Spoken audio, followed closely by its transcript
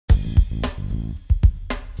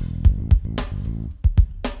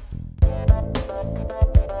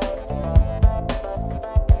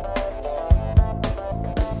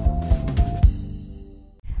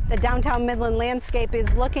downtown Midland landscape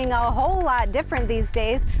is looking a whole lot different these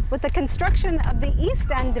days with the construction of the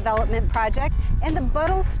East End development project and the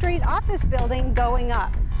Buttle Street office building going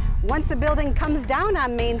up. Once a building comes down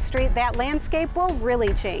on Main Street, that landscape will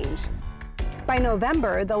really change. By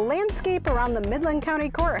November, the landscape around the Midland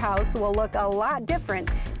County Courthouse will look a lot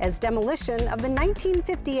different as demolition of the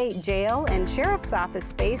 1958 jail and sheriff's office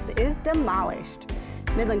space is demolished.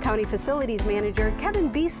 Midland County Facilities Manager Kevin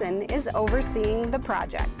Beeson is overseeing the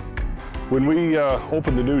project. When we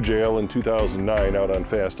opened the new jail in 2009 out on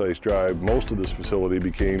Fast Ice Drive, most of this facility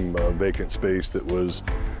became vacant space that was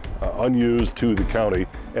unused to the county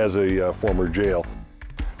as a former jail.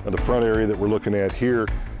 Now, the front area that we're looking at here,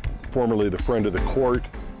 formerly the front of the court,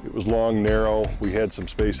 it was long, narrow. We had some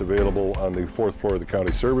space available on the 4th floor of the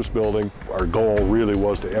county service building. Our goal really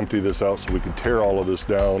was to empty this out so we could tear all of this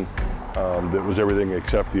down. That was everything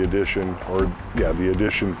except the addition, the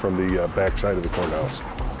addition from the back side of the courthouse.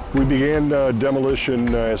 We began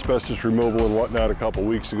demolition, asbestos removal and whatnot a couple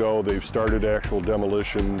weeks ago. They've started actual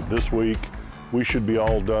demolition this week. We should be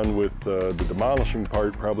all done with the demolishing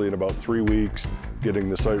part probably in about 3 weeks, getting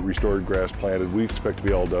the site restored, grass planted. We expect to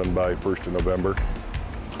be all done by 1st of November.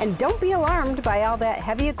 And don't be alarmed by all that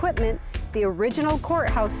heavy equipment. The original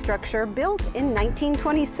courthouse structure, built in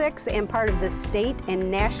 1926 and part of the State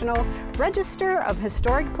and National Register of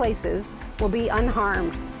Historic Places, will be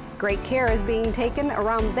unharmed. Great care is being taken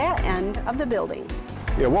around that end of the building.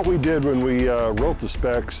 Yeah, what we did when we wrote the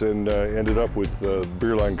specs and ended up with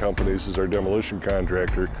Beer Line Companies as our demolition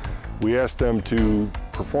contractor, we asked them to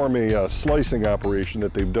perform a slicing operation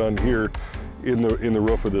that they've done here in the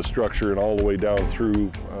roof of the structure and all the way down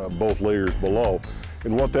through both layers below.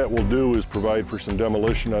 And what that will do is provide for some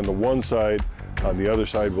demolition on the one side. On the other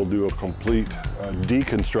side, we'll do a complete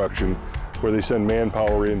deconstruction where they send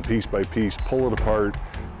manpower in piece by piece, pull it apart,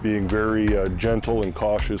 being very gentle and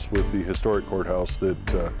cautious with the historic courthouse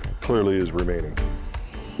that clearly is remaining.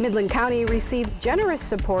 Midland County received generous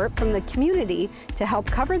support from the community to help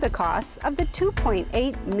cover the costs of the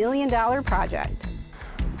 $2.8 million project.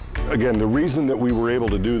 Again, the reason that we were able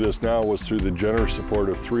to do this now was through the generous support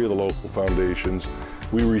of 3 of the local foundations.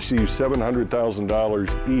 We received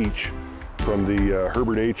 $700,000 each from the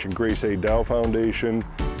Herbert H. and Grace A. Dow Foundation,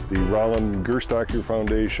 the Roland Gerstacker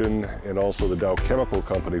Foundation, and also the Dow Chemical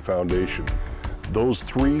Company Foundation. Those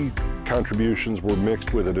 3 contributions were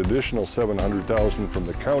mixed with an additional $700,000 from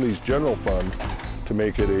the county's general fund to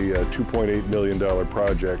make it a $2.8 million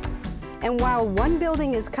project. And while one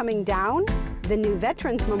building is coming down, the new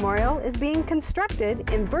Veterans Memorial is being constructed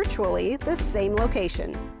in virtually the same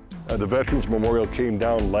location. The Veterans Memorial came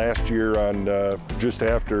down last year on just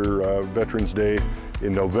after Veterans Day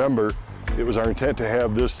in November. It was our intent to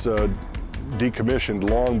have this decommissioned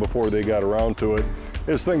long before they got around to it.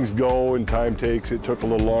 As things go and time takes, it took a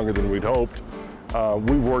little longer than we'd hoped.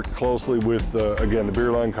 We've worked closely with, again, the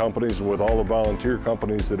Beer Line Companies and with all the volunteer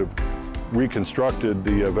companies that have reconstructed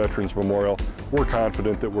the Veterans Memorial. We're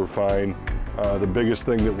confident that we're fine. The biggest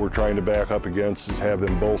thing that we're trying to back up against is have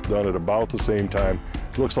them both done at about the same time.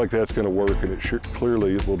 It looks like that's going to work, and it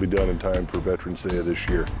clearly will be done in time for Veterans Day this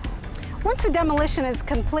year. Once the demolition is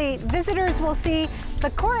complete, visitors will see the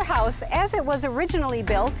courthouse as it was originally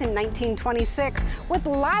built in 1926, with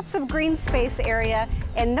lots of green space area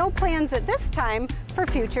and no plans at this time for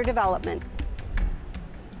future development.